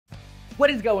What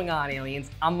is going on,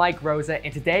 aliens? I'm Mike Rosa,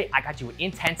 and today I got you an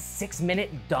intense 6-minute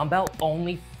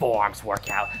dumbbell-only forearms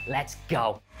workout. Let's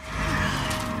go.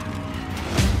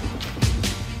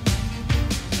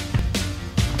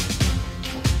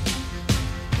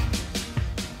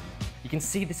 You can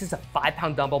see this is a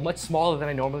 5-pound dumbbell, much smaller than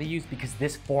I normally use because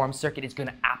this forearm circuit is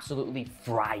gonna absolutely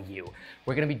fry you.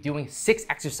 We're gonna be doing 6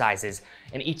 exercises.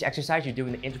 In each exercise, you're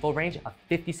doing the interval range of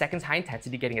 50 seconds high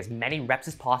intensity, getting as many reps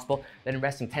as possible, then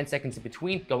resting 10 seconds in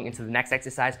between, going into the next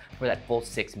exercise for that full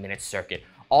 6-minute circuit.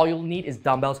 All you'll need is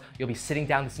dumbbells. You'll be sitting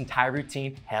down this entire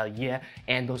routine, hell yeah,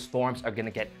 and those forearms are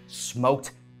gonna get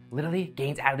smoked. Literally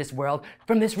gains out of this world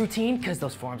from this routine because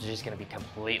those forearms are just gonna be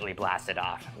completely blasted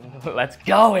off. Let's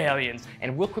go, aliens!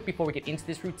 And real quick before we get into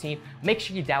this routine, make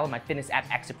sure you download my fitness app,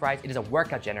 Exerprise. It is a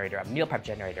workout generator, a meal prep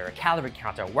generator, a calorie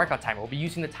counter, a workout timer. We'll be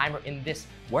using the timer in this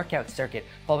workout circuit,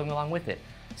 following along with it.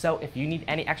 So if you need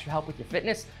any extra help with your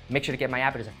fitness, make sure to get my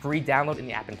app. It is a free download in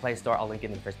the app and Play Store. I'll link it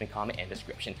in the first pinned comment and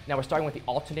description. Now we're starting with the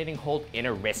alternating hold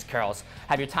inner wrist curls.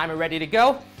 Have your timer ready to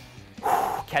go.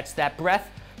 Catch that breath.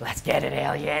 Let's get it,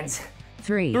 aliens.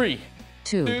 3,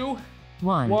 2,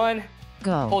 1,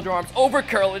 go. Hold your arms over,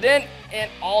 curl it in,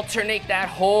 and alternate that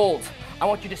hold. I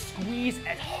want you to squeeze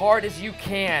as hard as you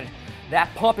can. That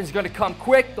pump is gonna come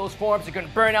quick. Those forearms are gonna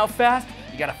burn out fast.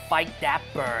 You gotta fight that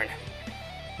burn.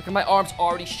 Look at my arms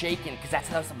already shaking because that's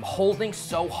how I'm holding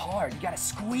so hard. You gotta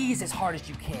squeeze as hard as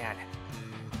you can.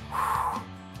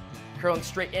 Curling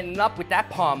straight in and up with that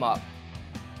palm up.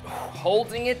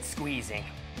 Holding it, squeezing.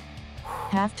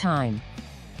 Half time.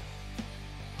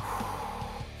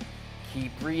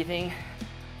 Keep breathing.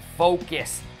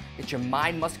 Focus. Get your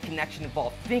mind-muscle connection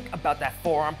involved. Think about that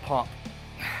forearm pump.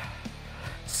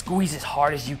 Squeeze as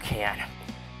hard as you can.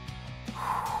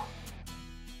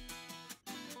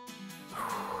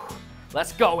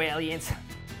 Let's go, aliens.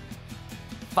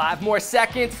 5 more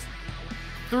seconds.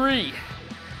 3,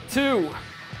 2,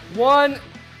 1.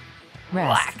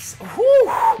 Relax.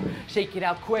 Whew. Shake it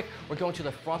out quick. We're going to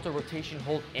the frontal rotation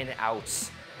hold in and out.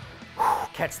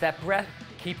 Catch that breath.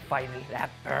 Keep fighting that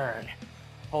burn.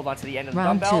 Hold on to the end of the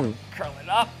dumbbell. 2. Curl it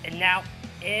up and now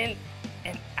in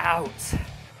and out.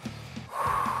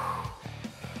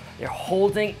 You're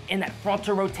holding in that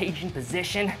frontal rotation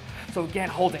position. So again,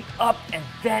 holding up and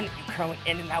then you're curling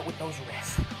in and out with those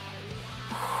wrists.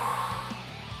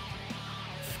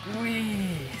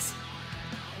 Squeeze.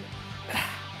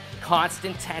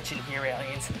 Constant tension here,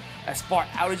 aliens. As far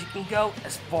out as you can go,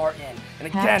 as far in. And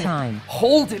again,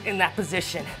 hold it in that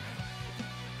position.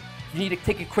 If you need to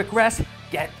take a quick rest,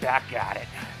 get back at it.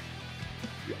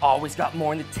 You always got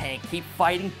more in the tank. Keep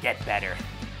fighting, get better.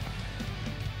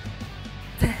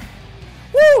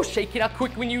 Woo! Shake it out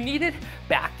quick when you need it,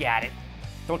 back at it.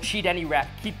 Don't cheat any rep.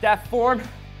 Keep that form.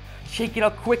 Shake it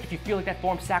out quick if you feel like that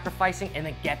form's sacrificing, and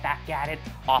then get back at it.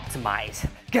 Optimize.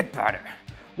 Get better.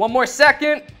 1 more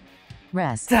second.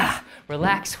 Rest.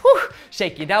 Relax. Whew.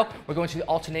 Shake it out. We're going to the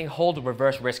alternating hold,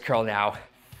 reverse wrist curl now.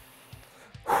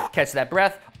 Catch that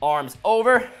breath. Arms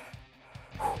over.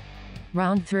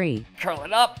 Round 3. Curl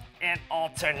it up and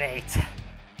alternate.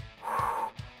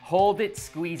 Hold it,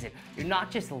 squeeze it. You're not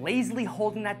just lazily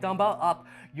holding that dumbbell up,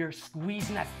 you're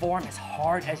squeezing that form as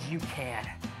hard as you can.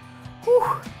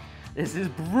 Whew. This is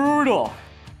brutal.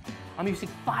 I'm using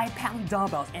 5-pound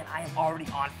dumbbells and I am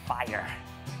already on fire.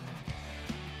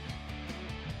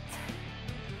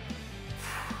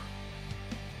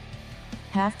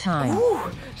 Half time.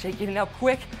 Shake it out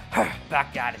quick.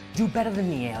 Back at it. Do better than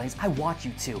me, aliens. I want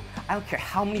you to. I don't care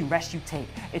how many rests you take.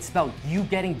 It's about you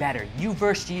getting better. You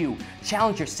versus you.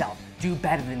 Challenge yourself. Do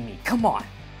better than me. Come on.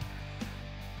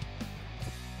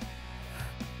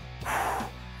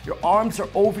 Your arms are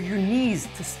over your knees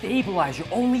to stabilize. You're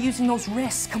only using those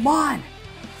wrists. Come on.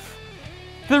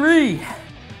 3,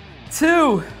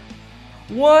 2,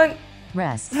 1.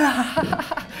 Rest.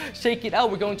 Shake it out.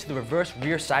 We're going to the reverse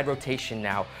rear side rotation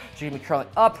now. So you're gonna be curling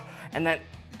up and then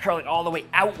curling all the way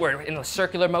outward in a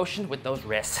circular motion with those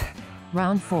wrists.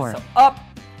 Round 4. So up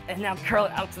and now curl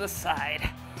it out to the side.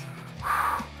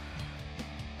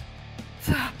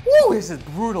 Woo, this is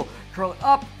brutal. Curl it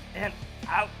up and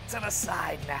out to the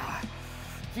side now.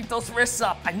 Keep those wrists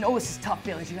up. I know this is tough,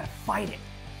 feelings. You gotta fight it.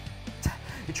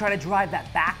 You're trying to drive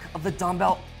that back of the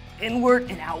dumbbell inward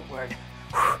and outward.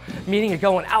 Meaning you're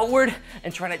going outward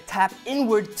and trying to tap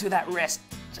inward to that wrist,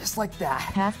 just like that.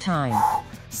 Half time.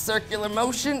 Circular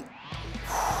motion.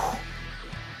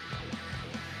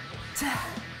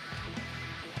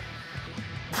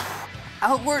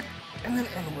 Outward and then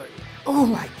inward. Oh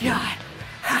my God.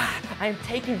 I am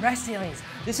taking rest, aliens.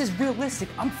 This is realistic.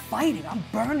 I'm fighting. I'm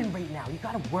burning right now. You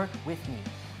gotta work with me.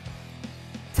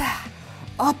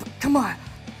 Up, come on.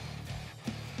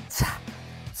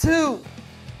 2,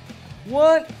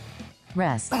 1.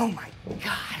 Rest. Oh my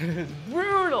God, it is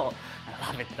brutal. I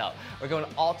love it though. We're going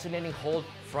alternating hold,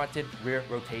 fronted, rear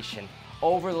rotation.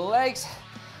 Over the legs,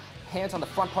 hands on the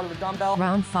front part of the dumbbell.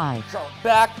 Round 5. Draw it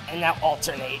back, and now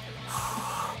alternate.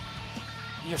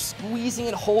 You're squeezing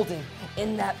and holding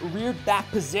in that rear back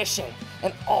position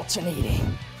and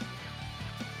alternating.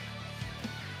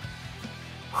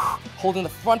 Holding the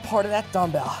front part of that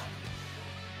dumbbell.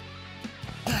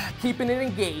 Keeping it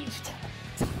engaged.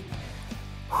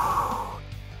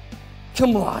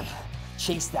 Come on,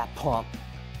 chase that pump.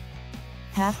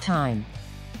 Half time.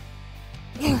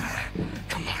 Come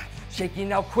on, shaking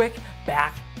now quick,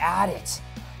 back at it.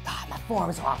 God, my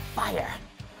forearms are on fire.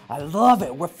 I love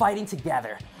it, we're fighting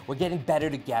together. We're getting better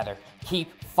together.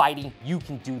 Keep fighting, you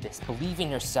can do this. Believe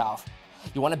in yourself.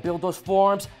 You wanna build those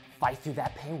forearms? Fight through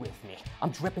that pain with me.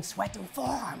 I'm dripping sweat doing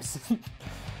forearms.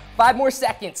 5 more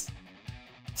seconds.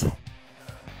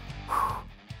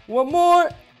 1 more.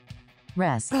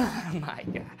 Rest. Oh my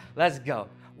God, let's go.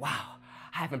 Wow,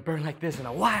 I haven't burned like this in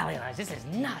a while, guys. This is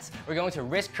nuts. We're going to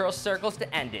wrist curl circles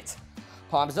to end it.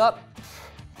 Palms up.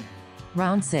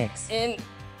 Round 6. In,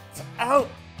 to out,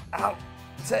 out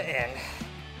to in.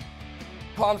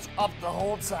 Palms up the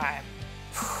whole time.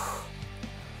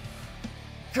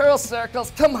 Curl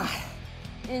circles, come on.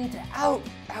 In to out,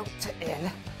 out to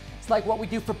in. It's like what we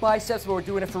do for biceps, but we're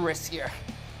doing it for wrists here.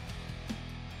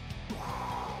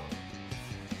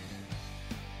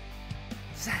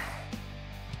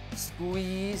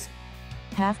 Squeeze.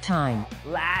 Half time.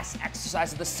 Last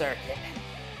exercise of the circuit.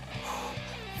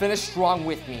 Finish strong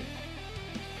with me.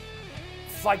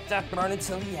 Fight that burn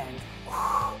until the end.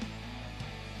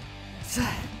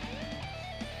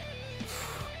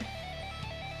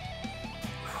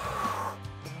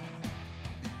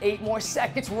 8 more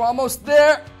seconds, we're almost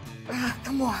there.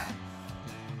 Come on.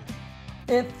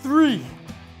 And 3,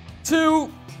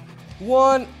 2,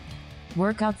 1.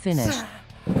 Workout finished.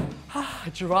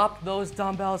 Drop those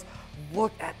dumbbells.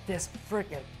 Look at this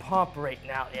freaking pump right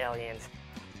now, aliens.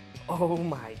 Oh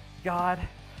my God.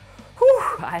 Whew,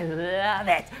 I love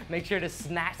it. Make sure to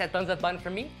smash that thumbs up button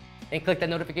for me and click that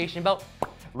notification bell.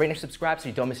 Rate and subscribe so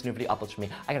you don't miss new video uploads from me.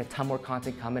 I got a ton more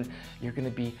content coming. You're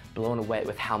gonna be blown away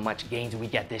with how much gains we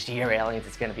get this year, aliens.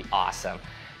 It's gonna be awesome.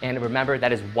 And remember,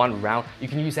 that is 1 round. You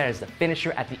can use that as the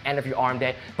finisher at the end of your arm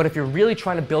day. But if you're really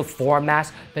trying to build forearm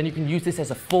mass, then you can use this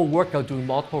as a full workout doing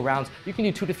multiple rounds. You can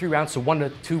do 2 to 3 rounds, so 1 to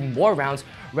 2 more rounds,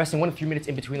 resting 1 to 3 minutes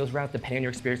in between those rounds, depending on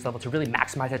your experience level, to really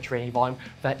maximize that training volume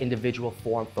for that individual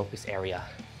forearm focus area.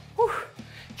 Whew.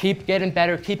 Keep getting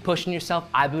better, keep pushing yourself.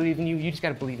 I believe in you, you just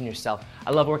gotta believe in yourself.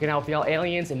 I love working out with y'all,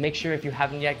 aliens, and make sure if you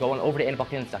haven't yet, go on over to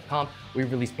anabolicaliens.com. We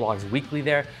release blogs weekly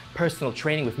there. Personal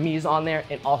training with me is on there,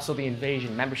 and also the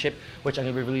Invasion membership, which I'm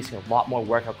gonna be releasing a lot more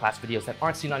workout class videos that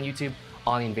aren't seen on YouTube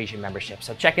on the Invasion membership.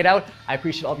 So check it out. I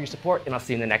appreciate all of your support, and I'll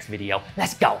see you in the next video.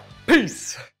 Let's go,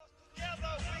 peace.